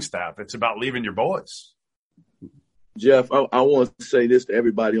coaching staff. It's about leaving your boys. Jeff, I want to say this to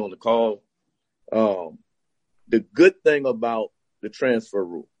everybody on the call. The good thing about the transfer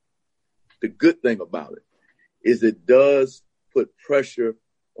rule, the good thing about it is it does put pressure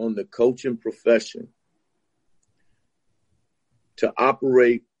on the coaching profession to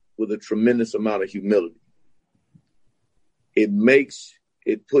operate with a tremendous amount of humility.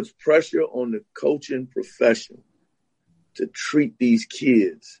 It puts pressure on the coaching profession to treat these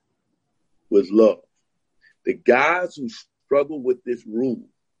kids with love. The guys who struggle with this rule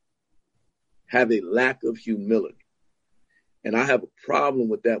have a lack of humility. And I have a problem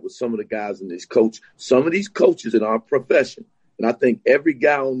with that with some of the guys in this coach. Some of these coaches in our profession, and I think every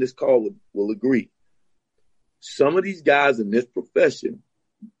guy on this call will agree, some of these guys in this profession,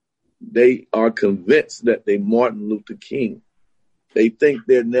 they are convinced that they're Martin Luther King. They think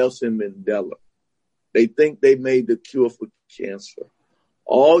they're Nelson Mandela. They think they made the cure for cancer.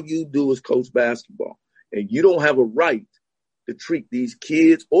 All you do is coach basketball, and you don't have a right to treat these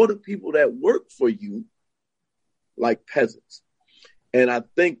kids or the people that work for you like peasants. And I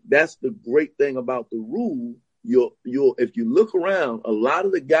think that's the great thing about the rule. You'll if you look around, a lot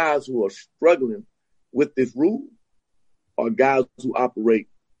of the guys who are struggling with this rule are guys who operate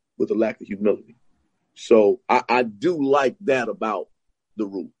with a lack of humility. So I do like that about the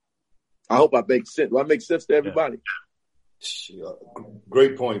rule. I hope I make sense. Do I make sense to everybody? Yeah.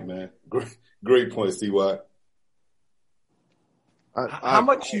 Great point, man. Great point, CY. How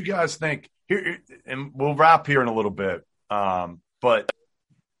much you guys think here, and we'll wrap here in a little bit. But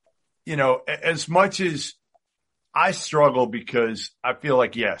you know, as much as I struggle because I feel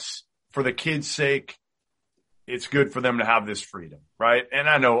like, yes, for the kids' sake, it's good for them to have this freedom, right? And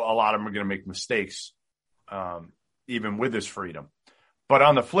I know a lot of them are going to make mistakes, even with this freedom. But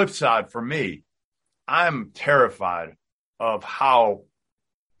on the flip side, for me, I'm terrified of how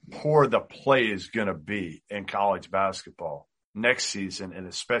poor the play is going to be in college basketball next season, and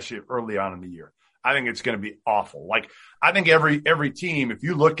especially early on in the year. I think it's going to be awful. Like, I think every team, if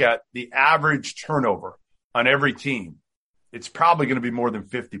you look at the average turnover on every team, it's probably going to be more than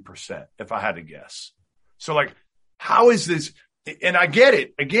 50%, if I had to guess. So, like, how is this? And I get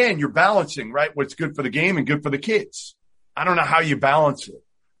it. Again, you're balancing, right, what's good for the game and good for the kids. I don't know how you balance it,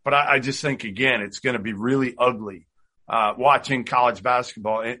 but I just think, again, it's going to be really ugly watching college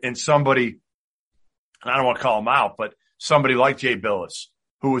basketball. And somebody, and I don't want to call him out, but somebody like Jay Billis,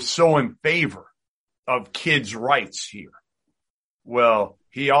 who was so in favor of kids' rights here. Well,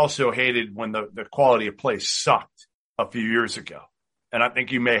 he also hated when the quality of play sucked a few years ago. And I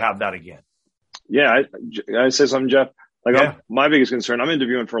think you may have that again. Yeah, I say something, Jeff. Like, yeah. My biggest concern, I'm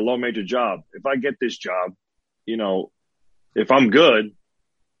interviewing for a low major job. If I get this job, you know, if I'm good,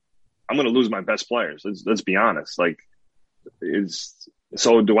 I'm going to lose my best players. Let's be honest. Like,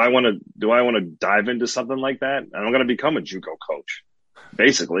 so do I want to dive into something like that? And I'm going to become a JUCO coach,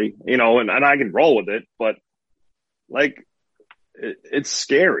 basically, you know, and I can roll with it, but like, it's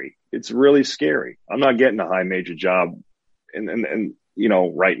scary. It's really scary. I'm not getting a high major job and you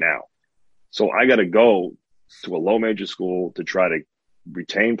know, right now. So I got to go to a low major school to try to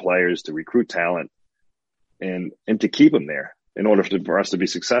retain players, to recruit talent, and to keep them there in order for us to be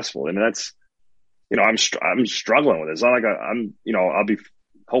successful. And that's, you know, I'm struggling with it. It's not like I'm, you know,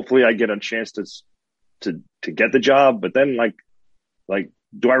 hopefully I get a chance to get the job, but then like,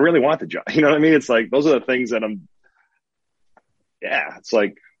 do I really want the job? You know what I mean? It's like, those are the things that it's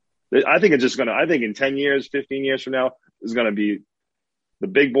like, I think in 10 years, 15 years from now, it's going to be the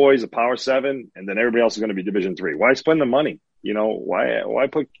big boys, the Power 7, and then everybody else is going to be Division 3. Why spend the money? You know, why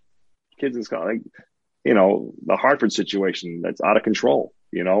put kids in school? Like, you know, the Hartford situation, that's out of control,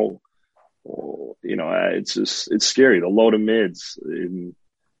 you know. it's scary. The low to mids. I'm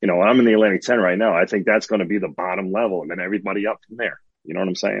in the Atlantic 10 right now. I think that's going to be the bottom level, and then everybody up from there. You know what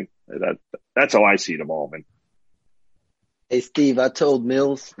I'm saying? That's how I see it evolving. Hey, Steve, I told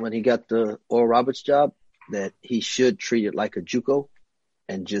Mills when he got the Oral Roberts job that he should treat it like a JUCO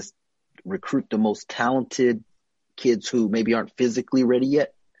and just recruit the most talented kids who maybe aren't physically ready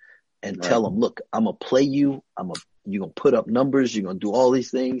yet and tell them, look, I'm going to play you. You're going to put up numbers. You're going to do all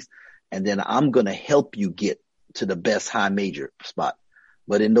these things. And then I'm going to help you get to the best high major spot.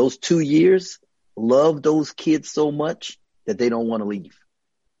 But in those 2 years, love those kids so much that they don't want to leave.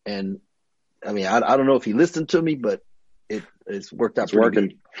 And I mean, I don't know if he listened to me, but it's worked out. It's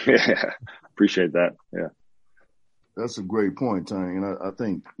working. Yeah. Appreciate that. Yeah. That's a great point, Tang. And I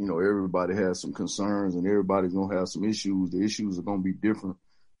think, everybody has some concerns and everybody's going to have some issues. The issues are going to be different.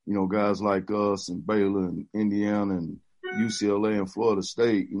 Guys like us and Baylor and Indiana and UCLA and Florida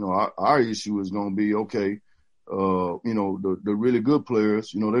State, our issue is going to be, okay, the really good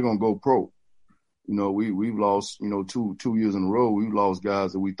players, they're going to go pro. We've lost, 2 years in a row. We've lost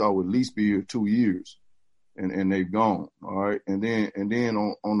guys that we thought would at least be here 2 years and they've gone. All right. And then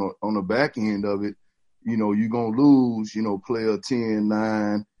on the back end of it, you're going to lose, player 10,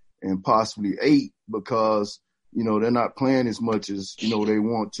 9, and possibly 8 because, they're not playing as much as, they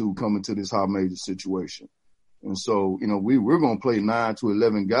want to come into this high major situation. And so, we're going to play 9 to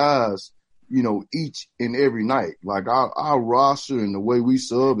 11 guys, each and every night. Like our roster and the way we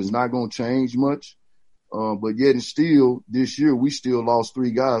sub is not going to change much. But yet and still, this year, we still lost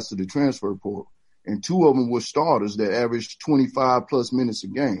 3 guys to the transfer portal. And 2 of them were starters that averaged 25 plus minutes a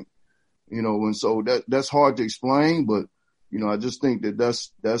game. And so that's hard to explain, but, I just think that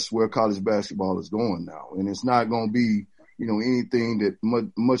that's where college basketball is going now. And it's not going to be, anything that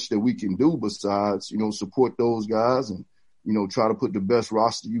much that we can do besides, support those guys and, try to put the best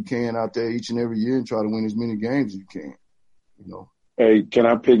roster you can out there each and every year and try to win as many games as you can, Hey, can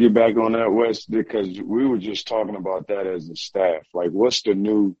I piggyback on that, Wes? Because we were just talking about that as a staff. Like, what's the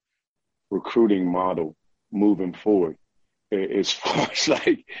new recruiting model moving forward? As far as,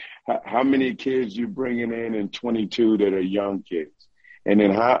 like, how many kids you bringing in 22 that are young kids? And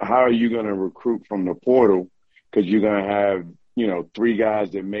then how are you going to recruit from the portal? Because you're going to have, 3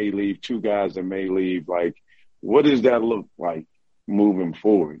 guys that may leave, 2 guys that may leave. Like, what does that look like moving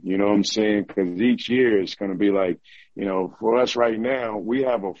forward? You know what I'm saying? Because each year it's going to be like, for us right now, we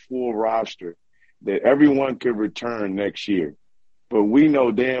have a full roster that everyone could return next year. But we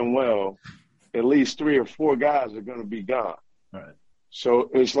know damn well at least 3 or 4 guys are going to be gone. All right. So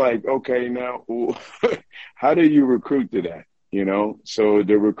it's like, okay, now how do you recruit to that? So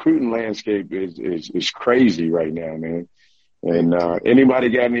the recruiting landscape is crazy right now, man. And anybody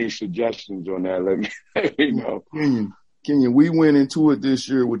got any suggestions on that? Let me know. Kenyon, we went into it this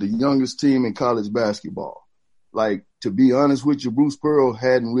year with the youngest team in college basketball. Like, to be honest with you, Bruce Pearl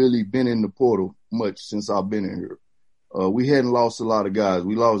hadn't really been in the portal much since I've been in here. We hadn't lost a lot of guys.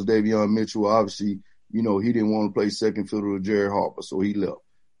 We lost Davion Mitchell. Obviously, he didn't want to play second fiddle to Jared Harper, so he left.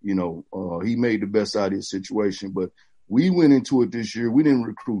 He made the best out of his situation. But we went into it this year. We didn't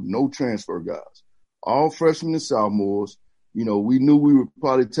recruit no transfer guys. All freshmen and sophomores. We knew we would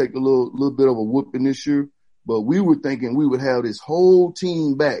probably take a little bit of a whooping this year, but we were thinking we would have this whole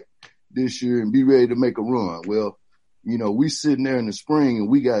team back this year and be ready to make a run. Well, we sitting there in the spring and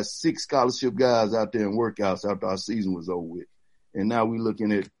we got 6 scholarship guys out there in workouts after our season was over with. And now we're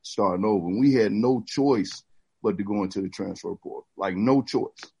looking at starting over. And we had no choice but to go into the transfer portal. Like, no choice.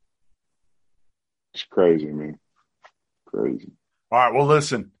 It's crazy, man. Crazy. All right. Well,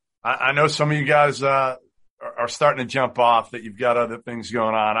 listen, I know some of you guys are starting to jump off, that you've got other things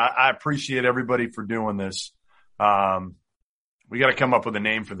going on. I appreciate everybody for doing this. We got to come up with a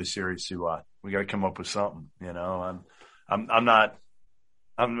name for the series, Siwat. We got to come up with something,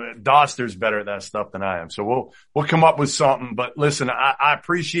 Doster's better at that stuff than I am. So we'll come up with something, but listen, I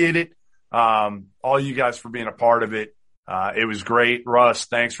appreciate it. All you guys for being a part of it. It was great. Russ,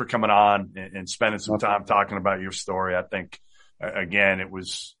 thanks for coming on and spending some time talking about your story. I think, again, it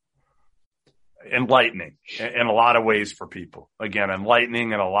was enlightening in a lot of ways for people. Again,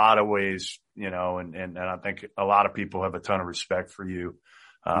 enlightening in a lot of ways, and I think a lot of people have a ton of respect for you,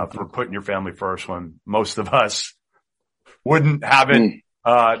 for putting your family first when most of us haven't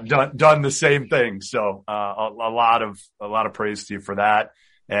done the same thing. So, a lot of praise to you for that.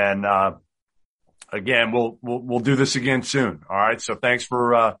 And, again, we'll do this again soon. All right. So thanks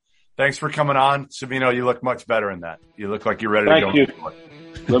for coming on. Savino, you look much better in that. You look like you're ready to go. Thank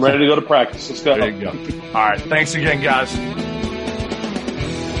you. I'm ready to go to practice. Let's go. There you go. All right. Thanks again, guys.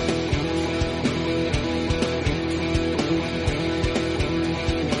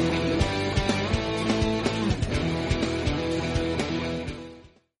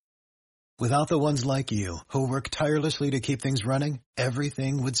 Without the ones like you, who work tirelessly to keep things running,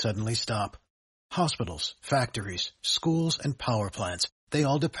 everything would suddenly stop. Hospitals, factories, schools, and power plants, they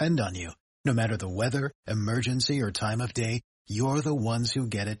all depend on you. No matter the weather, emergency, or time of day, you're the ones who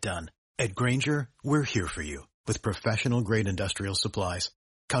get it done. At Grainger, we're here for you with professional-grade industrial supplies.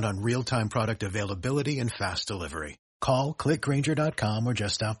 Count on real-time product availability and fast delivery. Call, click Grainger.com, or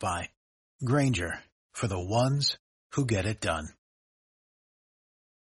just stop by. Grainger, for the ones who get it done.